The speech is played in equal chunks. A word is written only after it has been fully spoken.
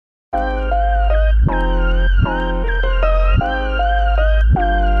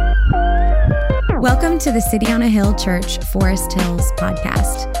Welcome to the City on a Hill Church Forest Hills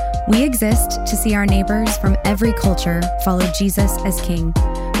podcast. We exist to see our neighbors from every culture follow Jesus as King.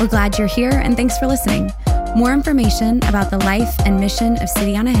 We're glad you're here and thanks for listening. More information about the life and mission of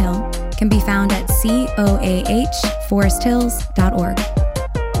City on a Hill can be found at coahforesthills.org.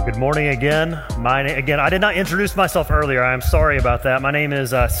 Good morning again. I did not introduce myself earlier. I'm sorry about that. My name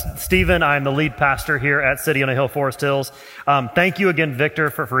is Stephen. I'm the lead pastor here at City on a Hill, Forest Hills. Thank you again, Victor,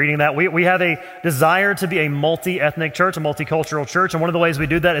 for reading that. We have a desire to be a multi-ethnic church, a multicultural church, and one of the ways we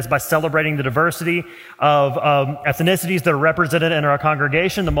do that is by celebrating the diversity of ethnicities that are represented in our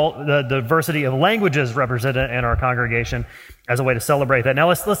congregation, the diversity of languages represented in our congregation as a way to celebrate that. Now,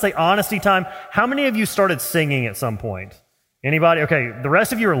 let's say honesty time. How many of you started singing at some point? Anybody? Okay, the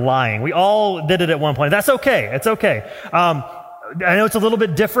rest of you are lying. We all did it at one point. That's okay. It's okay. I know it's a little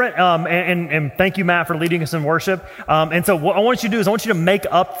bit different, and thank you, Matt, for leading us in worship. And so what I want you to do is I want you to make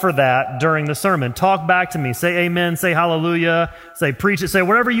up for that during the sermon. Talk back to me. Say amen, say hallelujah, say preach it, say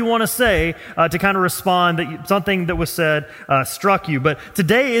whatever you want to say to kind of respond that something that was said struck you. But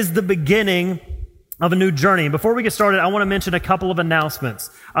today is the beginning of a new journey. Before we get started, I want to mention a couple of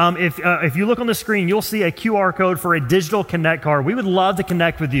announcements. If you look on the screen, you'll see a QR code for a digital connect card. We would love to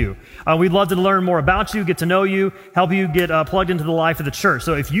connect with you. We'd love to learn more about you, get to know you, help you get plugged into the life of the church.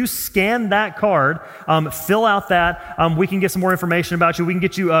 So if you scan that card, fill out that, we can get some more information about you. We can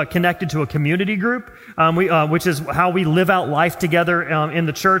get you connected to a community group, which is how we live out life together in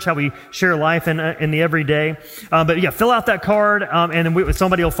the church, how we share life in the everyday. But yeah, fill out that card, and then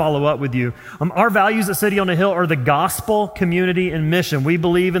somebody will follow up with you. Our values at City on a Hill are the gospel, community, and mission. We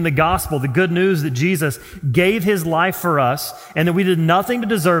believe in the gospel, the good news that Jesus gave his life for us and that we did nothing to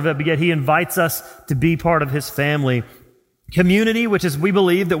deserve it, but yet he invites us to be part of his family. Community, which is we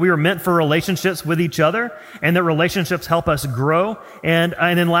believe that we are meant for relationships with each other and that relationships help us grow. And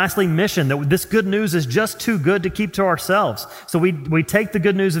then lastly, mission, that this good news is just too good to keep to ourselves. So we take the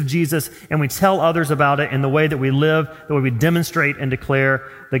good news of Jesus and we tell others about it in the way that we live, the way we demonstrate and declare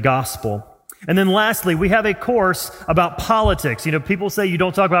the gospel. And then lastly, we have a course about politics. You know, people say you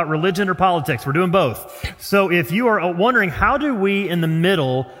don't talk about religion or politics. We're doing both. So if you are wondering, how do we, in the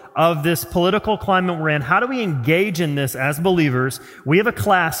middle of this political climate we're in, how do we engage in this as believers? We have a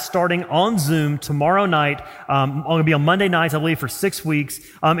class starting on Zoom tomorrow night. Going to be on Monday nights, I believe, for 6 weeks.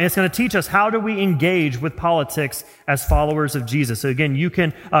 And it's going to teach us how do we engage with politics as followers of Jesus. So again, you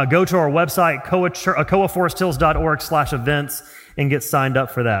can go to our website, coahforesthills.org/events, and get signed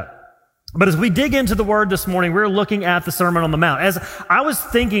up for that. But as we dig into the Word this morning, we're looking at the Sermon on the Mount. As I was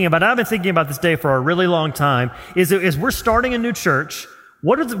thinking about, I've been thinking about this day for a really long time, is we're starting a new church,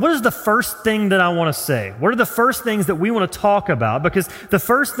 what is the first thing that I want to say? What are the first things that we want to talk about? Because the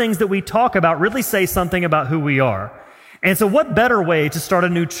first things that we talk about really say something about who we are. And so what better way to start a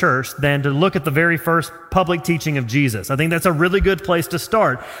new church than to look at the very first public teaching of Jesus? I think that's a really good place to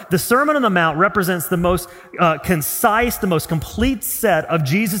start. The Sermon on the Mount represents the most concise, the most complete set of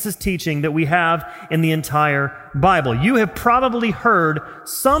Jesus' teaching that we have in the entire Bible. You have probably heard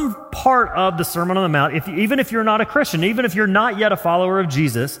some part of the Sermon on the Mount, even if you're not a Christian, even if you're not yet a follower of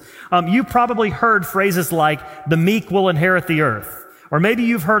Jesus, you probably heard phrases like, the meek will inherit the earth. Or maybe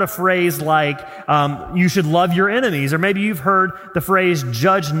you've heard a phrase like, you should love your enemies. Or maybe you've heard the phrase,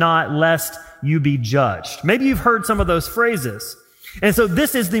 judge not lest you be judged. Maybe you've heard some of those phrases. And so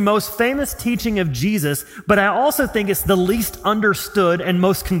this is the most famous teaching of Jesus, but I also think it's the least understood and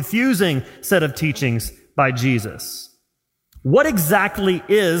most confusing set of teachings by Jesus. What exactly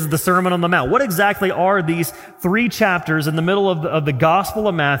is the Sermon on the Mount? What exactly are these 3 chapters in the middle of the Gospel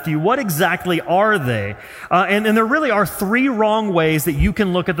of Matthew? What exactly are they? And there really are 3 wrong ways that you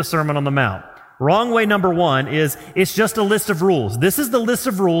can look at the Sermon on the Mount. Wrong way number 1 is it's just a list of rules. This is the list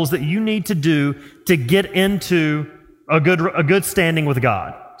of rules that you need to do to get into a good standing with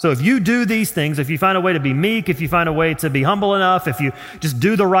God. So if you do these things, if you find a way to be meek, if you find a way to be humble enough, if you just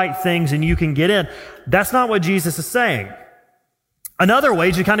do the right things and you can get in, that's not what Jesus is saying. Another way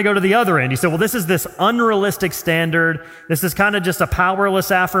is you kind of go to the other end. You say, well, this is this unrealistic standard. This is kind of just a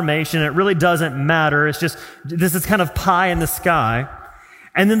powerless affirmation. It really doesn't matter. This is kind of pie in the sky.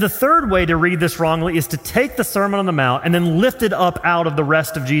 And then the third way to read this wrongly is to take the Sermon on the Mount and then lift it up out of the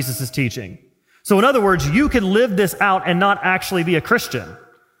rest of Jesus' teaching. So in other words, you can live this out and not actually be a Christian.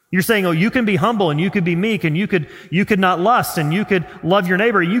 You're saying, oh, you can be humble and you could be meek and you could not lust and you could love your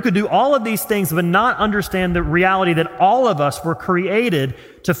neighbor. You could do all of these things but not understand the reality that all of us were created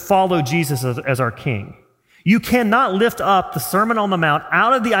to follow Jesus as our King. You cannot lift up the Sermon on the Mount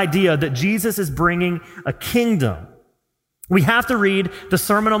out of the idea that Jesus is bringing a kingdom. We have to read the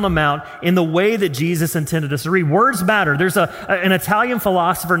Sermon on the Mount in the way that Jesus intended us to read. Words matter. There's an Italian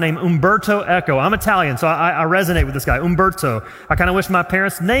philosopher named Umberto Eco. I'm Italian, so I resonate with this guy, Umberto. I kind of wish my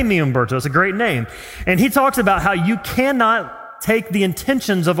parents named me Umberto. It's a great name. And he talks about how you cannot take the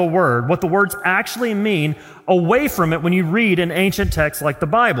intentions of a word, what the words actually mean, away from it when you read an ancient text like the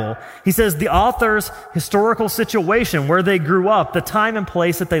Bible. He says the author's historical situation, where they grew up, the time and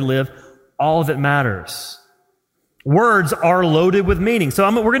place that they live, all of it matters. Words are loaded with meaning. So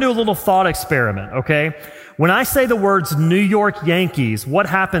we're going to do a little thought experiment, okay? When I say the words New York Yankees, what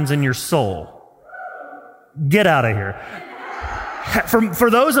happens in your soul? Get out of here.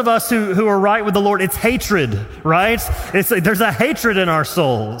 For those of us who are right with the Lord, it's hatred, right? It's like there's a hatred in our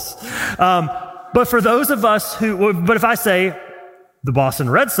souls. But for those of us but if I say the Boston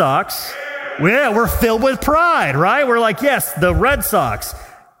Red Sox, we're filled with pride, right? We're like, yes, the Red Sox.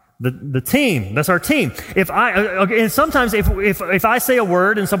 The team, that's our team. And sometimes if I say a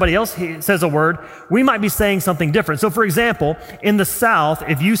word and somebody else says a word, we might be saying something different. So for example, in the South,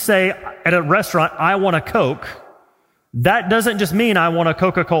 if you say at a restaurant, I want a Coke, that doesn't just mean I want a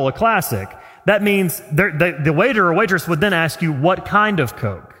Coca-Cola Classic. That means the waiter or waitress would then ask you, what kind of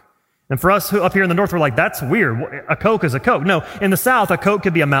Coke? And for us up here in the North, we're like, that's weird. A Coke is a Coke. No, in the South, a Coke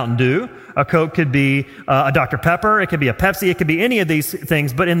could be a Mountain Dew. A Coke could be a Dr. Pepper. It could be a Pepsi. It could be any of these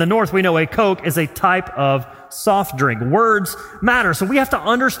things. But in the North, we know a Coke is a type of soft drink. Words matter. So we have to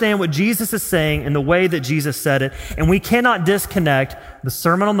understand what Jesus is saying in the way that Jesus said it. And we cannot disconnect the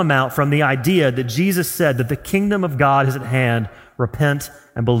Sermon on the Mount from the idea that Jesus said that the kingdom of God is at hand. Repent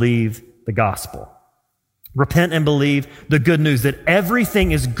and believe the gospel. Repent and believe the good news that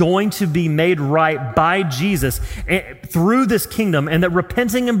everything is going to be made right by Jesus through this kingdom, and that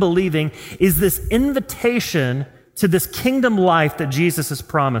repenting and believing is this invitation to this kingdom life that Jesus is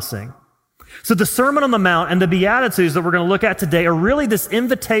promising. So the Sermon on the Mount and the Beatitudes that we're going to look at today are really this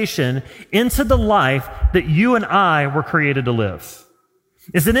invitation into the life that you and I were created to live.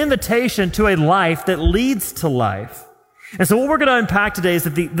 It's an invitation to a life that leads to life. And so what we're going to unpack today is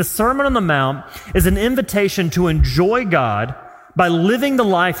that the Sermon on the Mount is an invitation to enjoy God by living the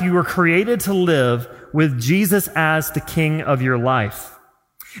life you were created to live with Jesus as the King of your life.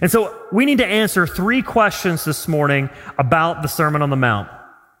 And so we need to answer 3 questions this morning about the Sermon on the Mount.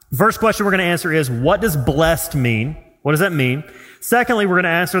 The first question we're going to answer is, what does blessed mean? What does that mean? Secondly, we're going to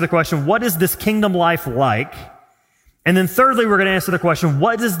answer the question, what is this kingdom life like? And then thirdly, we're going to answer the question,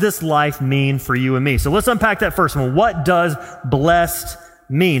 what does this life mean for you and me? So let's unpack that first one. What does blessed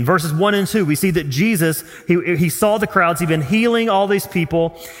mean? Verses 1 and 2, we see that Jesus, he saw the crowds. He'd been healing all these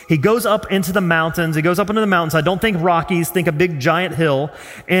people. He goes up into the mountains. He goes up into the mountains. I don't think Rockies, think a big giant hill.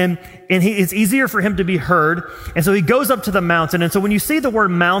 And it's easier for him to be heard. And so he goes up to the mountain. And so when you see the word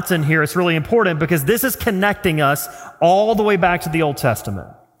mountain here, it's really important because this is connecting us all the way back to the Old Testament.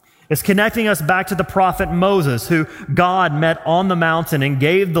 It's connecting us back to the prophet Moses, who God met on the mountain and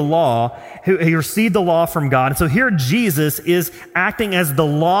gave the law, he received the law from God. And so here Jesus is acting as the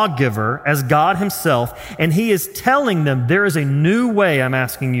lawgiver, as God himself, and he is telling them, there is a new way I'm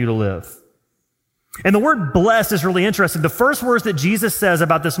asking you to live. And the word blessed is really interesting. The first words that Jesus says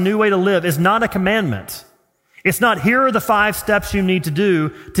about this new way to live is not a commandment. It's not, here are the 5 steps you need to do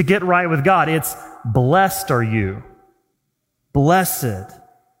to get right with God. It's, blessed are you. Blessed.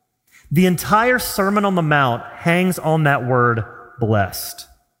 The entire Sermon on the Mount hangs on that word, blessed.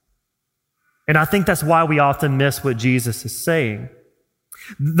 And I think that's why we often miss what Jesus is saying.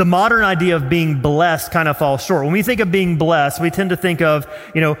 The modern idea of being blessed kind of falls short. When we think of being blessed, we tend to think of,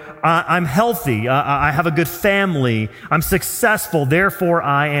 I'm healthy, I have a good family, I'm successful, therefore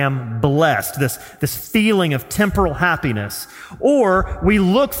I am blessed. This feeling of temporal happiness. Or we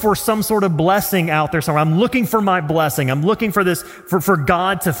look for some sort of blessing out there somewhere. I'm looking for my blessing. I'm looking for this, for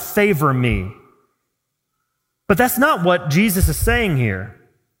God to favor me. But that's not what Jesus is saying here.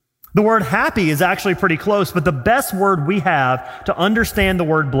 The word happy is actually pretty close, but the best word we have to understand the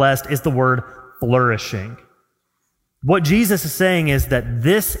word blessed is the word flourishing. What Jesus is saying is that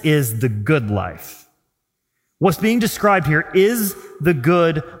this is the good life. What's being described here is the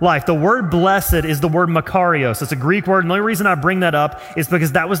good life. The word blessed is the word makarios. It's a Greek word, and the only reason I bring that up is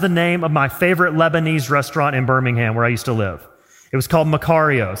because that was the name of my favorite Lebanese restaurant in Birmingham where I used to live. It was called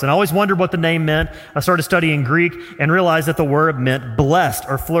Makarios. And I always wondered what the name meant. I started studying Greek and realized that the word meant blessed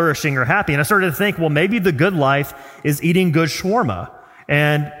or flourishing or happy. And I started to think, well, maybe the good life is eating good shawarma.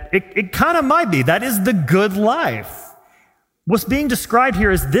 And it kind of might be. That is the good life. What's being described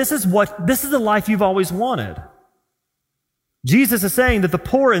here is this is the life you've always wanted. Jesus is saying that the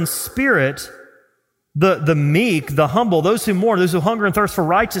poor in spirit, the meek, the humble, those who mourn, those who hunger and thirst for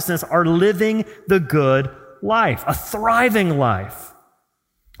righteousness are living the good life, a thriving life.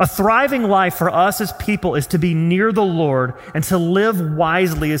 A thriving life for us as people is to be near the Lord and to live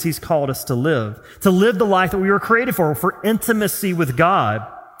wisely as He's called us to live the life that we were created for intimacy with God.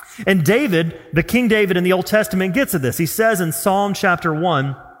 And David, the King David in the Old Testament, gets at this. He says in Psalm chapter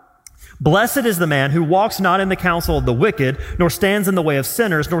 1, "Blessed is the man who walks not in the counsel of the wicked, nor stands in the way of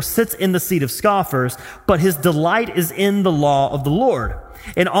sinners, nor sits in the seat of scoffers, but his delight is in the law of the Lord.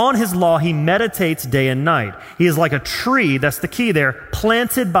 And on his law he meditates day and night. He is like a tree," that's the key there,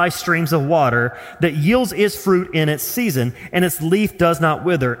 "planted by streams of water, that yields its fruit in its season, and its leaf does not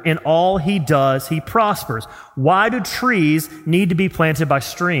wither. In all he does, he prospers." Why do trees need to be planted by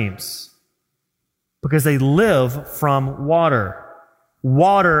streams? Because they live from water.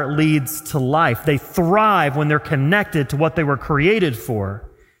 Water leads to life. They thrive when they're connected to what they were created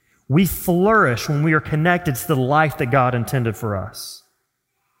for. We flourish when we are connected to the life that God intended for us.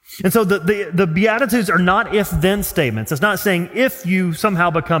 And so the Beatitudes are not if-then statements. It's not saying if you somehow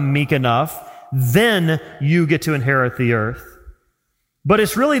become meek enough, then you get to inherit the earth. But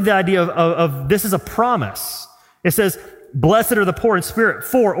it's really the idea of this is a promise. It says, "Blessed are the poor in spirit,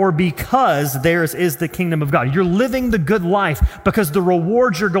 for or because theirs is the kingdom of God." You're living the good life because the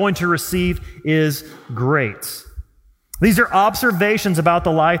reward you're going to receive is great. These are observations about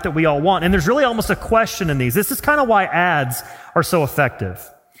the life that we all want. And there's really almost a question in these. This is kind of why ads are so effective.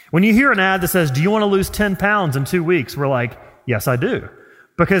 When you hear an ad that says, "Do you want to lose 10 pounds in 2 weeks?" We're like, yes, I do.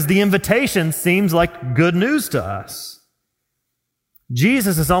 Because the invitation seems like good news to us.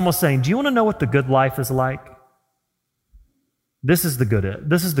 Jesus is almost saying, do you want to know what the good life is like? This is the good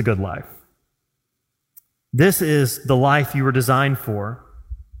life. This is the life you were designed for.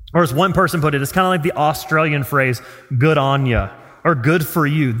 Or as one person put it, it's kind of like the Australian phrase, "good on ya," or "good for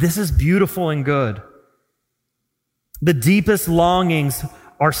you." This is beautiful and good. The deepest longings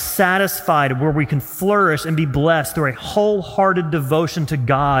are satisfied where we can flourish and be blessed through a wholehearted devotion to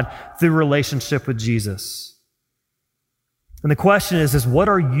God through relationship with Jesus. And the question is what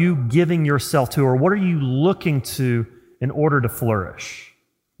are you giving yourself to, or what are you looking to in order to flourish?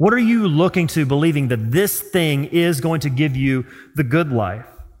 What are you looking to, believing that this thing is going to give you the good life?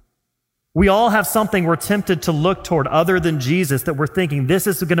 We all have something we're tempted to look toward other than Jesus that we're thinking, this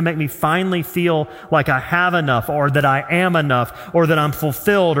is going to make me finally feel like I have enough, or that I am enough, or that I'm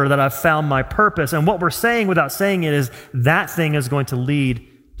fulfilled, or that I've found my purpose. And what we're saying without saying it is that thing is going to lead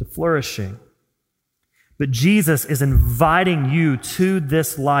to flourishing. But Jesus is inviting you to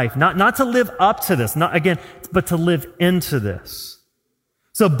this life, not to live up to this, but to live into this.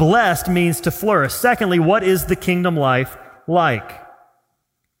 So blessed means to flourish. Secondly, what is the kingdom life like?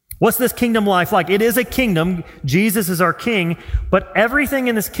 What's this kingdom life like? It is a kingdom. Jesus is our king, but everything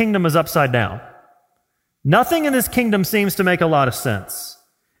in this kingdom is upside down. Nothing in this kingdom seems to make a lot of sense.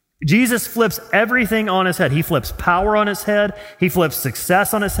 Jesus flips everything on his head. He flips power on his head. He flips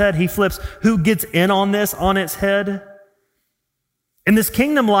success on his head. He flips who gets in on this on its head. And this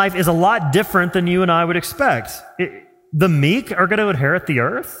kingdom life is a lot different than you and I would expect. The meek are going to inherit the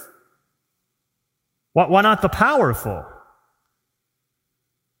earth? Why not the powerful?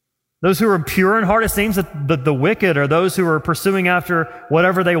 Those who are pure in heart, it seems that the wicked are those who are pursuing after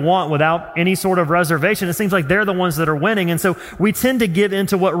whatever they want without any sort of reservation. It seems like they're the ones that are winning. And so we tend to give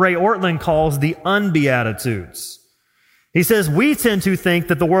into what Ray Ortlund calls the unbeatitudes. He says, we tend to think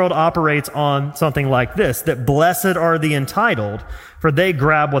that the world operates on something like this, that blessed are the entitled, for they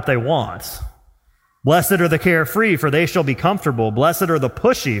grab what they want. Blessed are the carefree, for they shall be comfortable. Blessed are the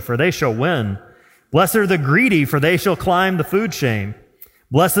pushy, for they shall win. Blessed are the greedy, for they shall climb the food chain.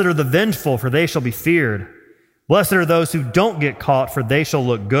 Blessed are the vengeful, for they shall be feared. Blessed are those who don't get caught, for they shall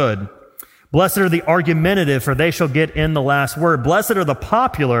look good. Blessed are the argumentative, for they shall get in the last word. Blessed are the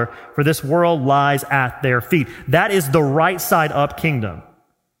popular, for this world lies at their feet. That is the right side up kingdom.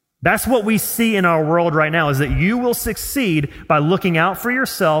 That's what we see in our world right now, is that you will succeed by looking out for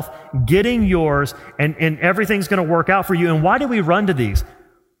yourself, getting yours, and everything's going to work out for you. And why do we run to these?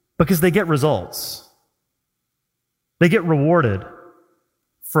 Because they get results. They get rewarded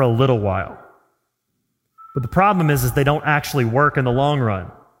for a little while. But the problem is they don't actually work in the long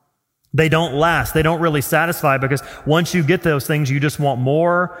run. They don't last. They don't really satisfy, because once you get those things, you just want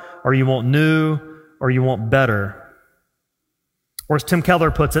more, or you want new, or you want better. Or as Tim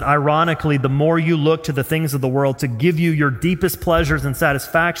Keller puts it, ironically, the more you look to the things of the world to give you your deepest pleasures and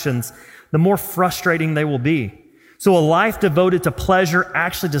satisfactions, the more frustrating they will be. So a life devoted to pleasure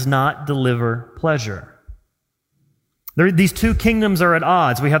actually does not deliver pleasure. These two kingdoms are at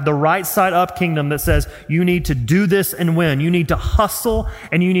odds. We have the right side up kingdom that says you need to do this and win. You need to hustle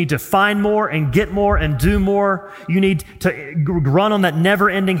and you need to find more and get more and do more. You need to run on that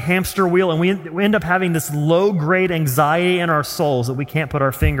never-ending hamster wheel, and we end up having this low-grade anxiety in our souls that we can't put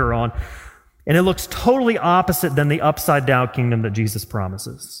our finger on. And it looks totally opposite than the upside-down kingdom that Jesus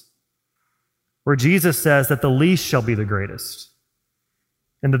promises, where Jesus says that the least shall be the greatest,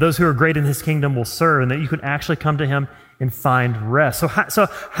 and that those who are great in his kingdom will serve, and that you can actually come to him and find rest. So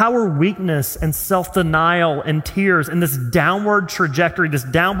how are weakness and self-denial and tears and this downward trajectory, this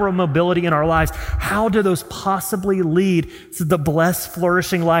downward mobility in our lives, how do those possibly lead to the blessed,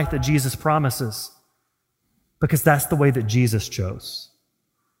 flourishing life that Jesus promises? Because that's the way that Jesus chose.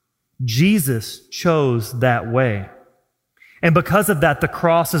 Jesus chose that way. And because of that, the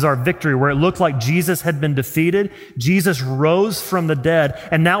cross is our victory. Where it looked like Jesus had been defeated, Jesus rose from the dead,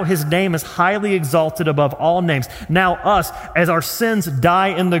 and now his name is highly exalted above all names. Now us, as our sins die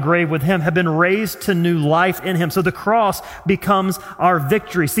in the grave with him, have been raised to new life in him. So the cross becomes our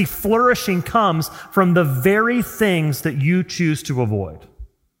victory. See, flourishing comes from the very things that you choose to avoid,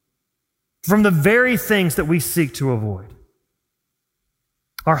 from the very things that we seek to avoid.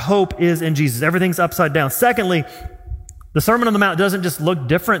 Our hope is in Jesus. Everything's upside down. Secondly, the Sermon on the Mount doesn't just look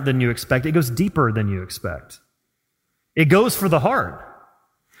different than you expect. It goes deeper than you expect. It goes for the heart.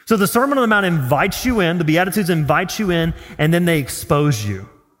 So the Sermon on the Mount invites you in, the Beatitudes invite you in, and then they expose you.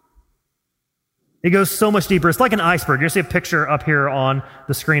 It goes so much deeper. It's like an iceberg. You're going to see a picture up here on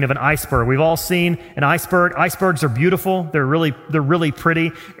the screen of an iceberg. We've all seen an iceberg. Icebergs are beautiful. They're really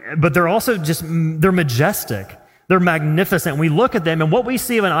pretty, but they're also they're majestic. They're magnificent. We look at them, and what we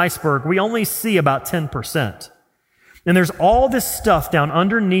see of an iceberg, we only see about 10%. And there's all this stuff down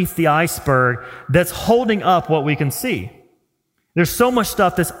underneath the iceberg that's holding up what we can see. There's so much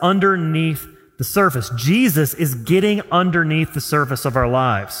stuff that's underneath the surface. Jesus is getting underneath the surface of our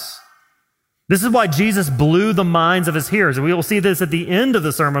lives. This is why Jesus blew the minds of his hearers. And we will see this at the end of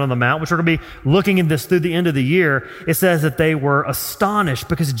the Sermon on the Mount, which we're going to be looking at this through the end of the year. It says that they were astonished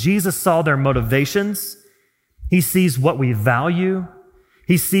because Jesus saw their motivations. He sees what we value.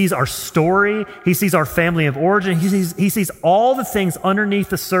 He sees our story. He sees our family of origin. He sees all the things underneath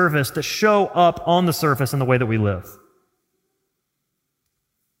the surface that show up on the surface in the way that we live.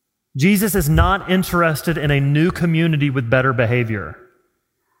 Jesus is not interested in a new community with better behavior.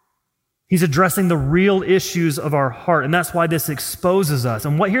 He's addressing the real issues of our heart, and that's why this exposes us.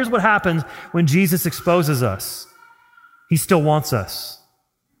 And here's what happens when Jesus exposes us. He still wants us.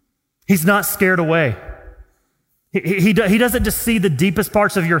 He's not scared away. He doesn't just see the deepest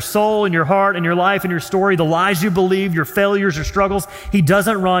parts of your soul and your heart and your life and your story, the lies you believe, your failures, your struggles. He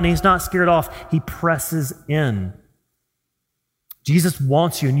doesn't run. He's not scared off. He presses in. Jesus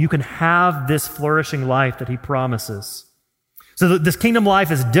wants you, and you can have this flourishing life that he promises. So this kingdom life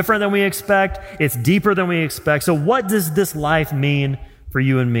is different than we expect. It's deeper than we expect. So what does this life mean for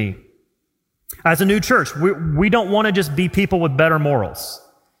you and me? As a new church, we don't want to just be people with better morals.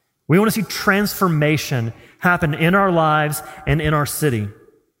 We want to see transformation happen in our lives and in our city.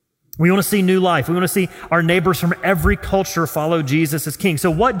 We want to see new life. We want to see our neighbors from every culture follow Jesus as king. So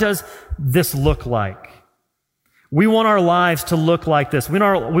what does this look like? We want our lives to look like this. We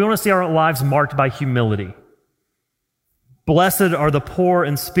want to see our lives marked by humility. Blessed are the poor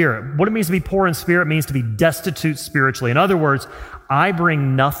in spirit. What it means to be poor in spirit means to be destitute spiritually. In other words, I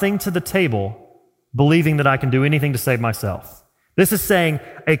bring nothing to the table believing that I can do anything to save myself. This is saying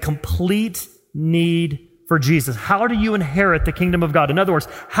a complete need for Jesus. How do you inherit the kingdom of God? In other words,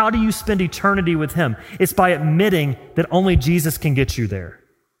 how do you spend eternity with him? It's by admitting that only Jesus can get you there.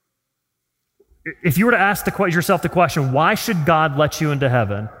 If you were to ask yourself the question, why should God let you into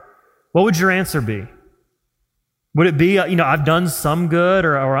heaven? What would your answer be? Would it be, I've done some good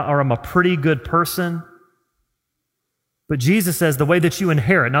or I'm a pretty good person? But Jesus says the way that you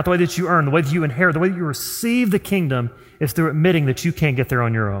inherit, not the way that you earn, the way that you inherit, the way that you receive the kingdom is through admitting that you can't get there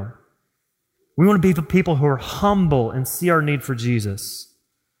on your own. We want to be people who are humble and see our need for Jesus.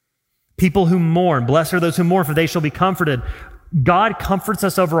 People who mourn. Blessed are those who mourn, for they shall be comforted. God comforts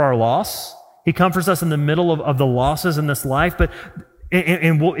us over our loss. He comforts us in the middle of the losses in this life,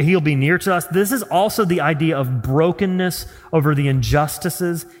 and he'll be near to us. This is also the idea of brokenness over the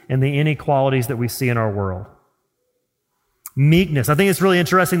injustices and the inequalities that we see in our world. Meekness. I think it's really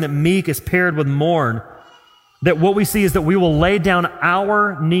interesting that meek is paired with mourn. That what we see is that we will lay down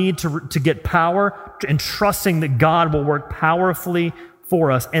our need to get power and trusting that God will work powerfully for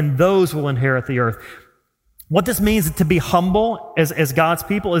us, and those will inherit the earth. What this means to be humble as God's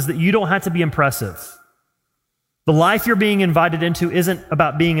people is that you don't have to be impressive. The life you're being invited into isn't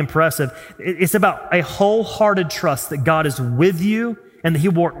about being impressive. It's about a wholehearted trust that God is with you and that He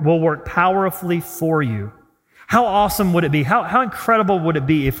will work powerfully for you. How awesome would it be? How incredible would it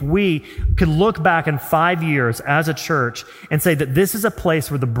be if we could look back in 5 years as a church and say that this is a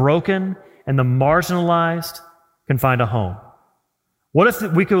place where the broken and the marginalized can find a home? What if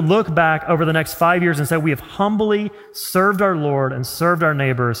we could look back over the next 5 years and say we have humbly served our Lord and served our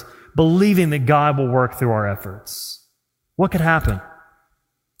neighbors, believing that God will work through our efforts? What could happen?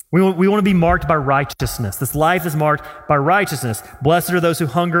 We want to be marked by righteousness. This life is marked by righteousness. Blessed are those who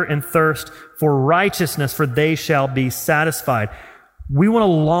hunger and thirst for righteousness, for they shall be satisfied. We want to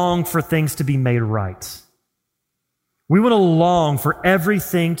long for things to be made right. We want to long for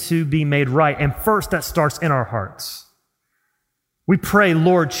everything to be made right. And first, that starts in our hearts. We pray,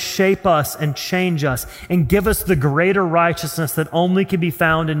 Lord, shape us and change us and give us the greater righteousness that only can be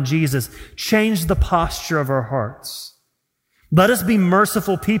found in Jesus. Change the posture of our hearts. Let us be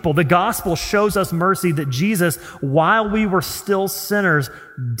merciful people. The gospel shows us mercy that Jesus, while we were still sinners,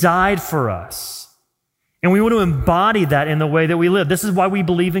 died for us. And we want to embody that in the way that we live. This is why we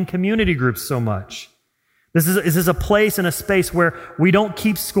believe in community groups so much. This is a place and a space where we don't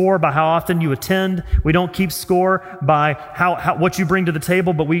keep score by how often you attend. We don't keep score by what you bring to the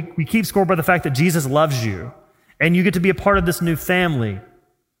table, but we keep score by the fact that Jesus loves you and you get to be a part of this new family.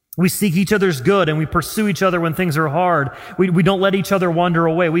 We seek each other's good and we pursue each other when things are hard. We don't let each other wander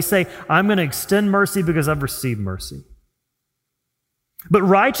away. We say, I'm going to extend mercy because I've received mercy. But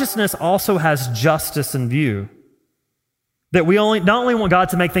righteousness also has justice in view. That we not only want God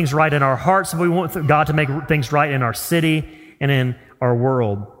to make things right in our hearts, but we want God to make things right in our city and in our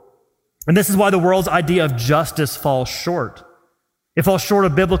world. And this is why the world's idea of justice falls short. It falls short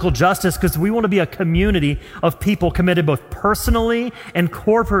of biblical justice because we want to be a community of people committed both personally and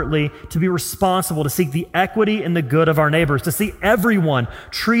corporately to be responsible, to seek the equity and the good of our neighbors, to see everyone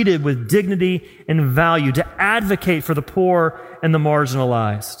treated with dignity and value, to advocate for the poor and the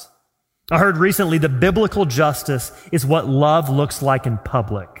marginalized. I heard recently that biblical justice is what love looks like in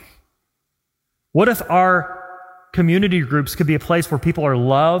public. What if our community groups could be a place where people are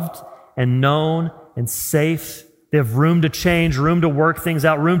loved and known and safe? They have room to change, room to work things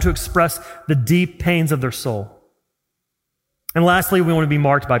out, room to express the deep pains of their soul. And lastly, we want to be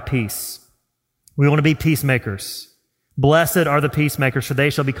marked by peace. We want to be peacemakers. Blessed are the peacemakers, for they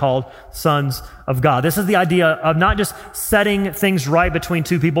shall be called sons of God. This is the idea of not just setting things right between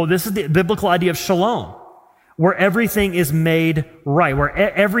two people. This is the biblical idea of shalom, where everything is made right, where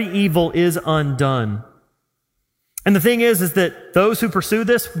every evil is undone. And the thing is that those who pursue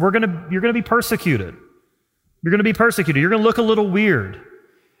this, you're going to be persecuted. You're going to be persecuted. You're going to look a little weird.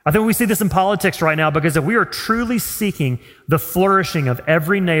 I think we see this in politics right now because if we are truly seeking the flourishing of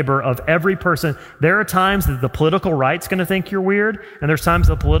every neighbor, of every person, there are times that the political right's going to think you're weird, and there's times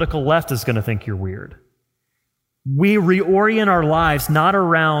the political left is going to think you're weird. We reorient our lives not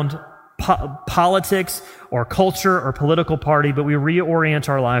around politics or culture or political party, but we reorient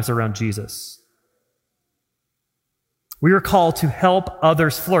our lives around Jesus. We are called to help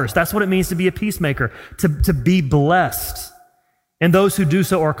others flourish. That's what it means to be a peacemaker, to be blessed. And those who do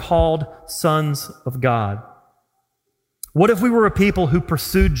so are called sons of God. What if we were a people who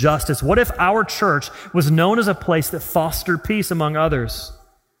pursued justice? What if our church was known as a place that fostered peace among others?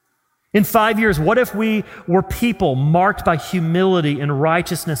 In 5 years, what if we were people marked by humility and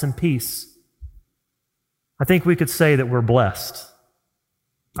righteousness and peace? I think we could say that we're blessed.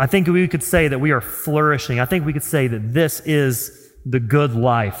 I think we could say that we are flourishing. I think we could say that this is the good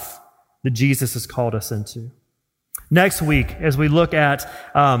life that Jesus has called us into. Next week, as we look at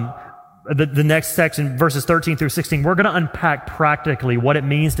the next section, verses 13 through 16, we're going to unpack practically what it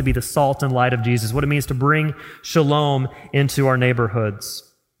means to be the salt and light of Jesus, what it means to bring shalom into our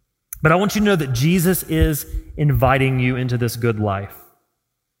neighborhoods. But I want you to know that Jesus is inviting you into this good life.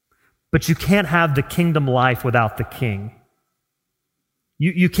 But you can't have the kingdom life without the King.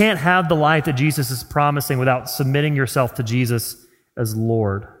 You can't have the life that Jesus is promising without submitting yourself to Jesus as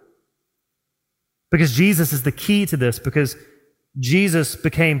Lord. Because Jesus is the key to this, because Jesus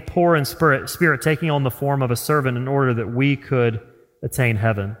became poor in spirit, taking on the form of a servant in order that we could attain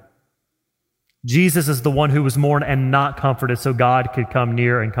heaven. Jesus is the one who was mourned and not comforted so God could come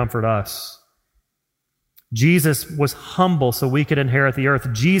near and comfort us. Jesus was humble so we could inherit the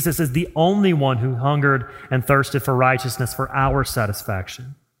earth. Jesus is the only one who hungered and thirsted for righteousness for our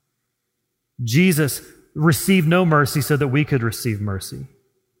satisfaction. Jesus received no mercy so that we could receive mercy.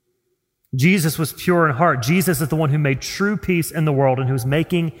 Jesus was pure in heart. Jesus is the one who made true peace in the world and who's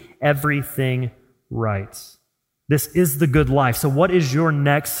making everything right. This is the good life. So what is your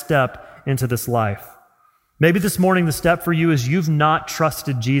next step into this life? Maybe this morning the step for you is you've not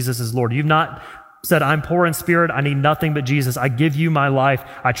trusted Jesus as Lord. You've not said, I'm poor in spirit. I need nothing but Jesus. I give you my life.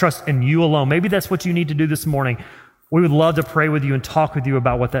 I trust in you alone. Maybe that's what you need to do this morning. We would love to pray with you and talk with you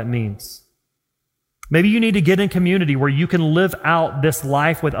about what that means. Maybe you need to get in community where you can live out this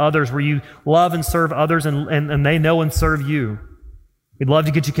life with others, where you love and serve others and they know and serve you. We'd love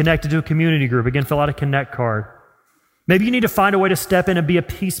to get you connected to a community group. Again, fill out a Connect card. Maybe you need to find a way to step in and be a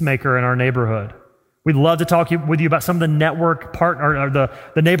peacemaker in our neighborhood. We'd love to talk with you about some of the network or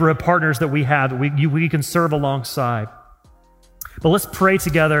the neighborhood partners that we have that we can serve alongside. But let's pray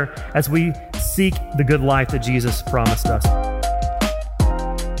together as we seek the good life that Jesus promised us.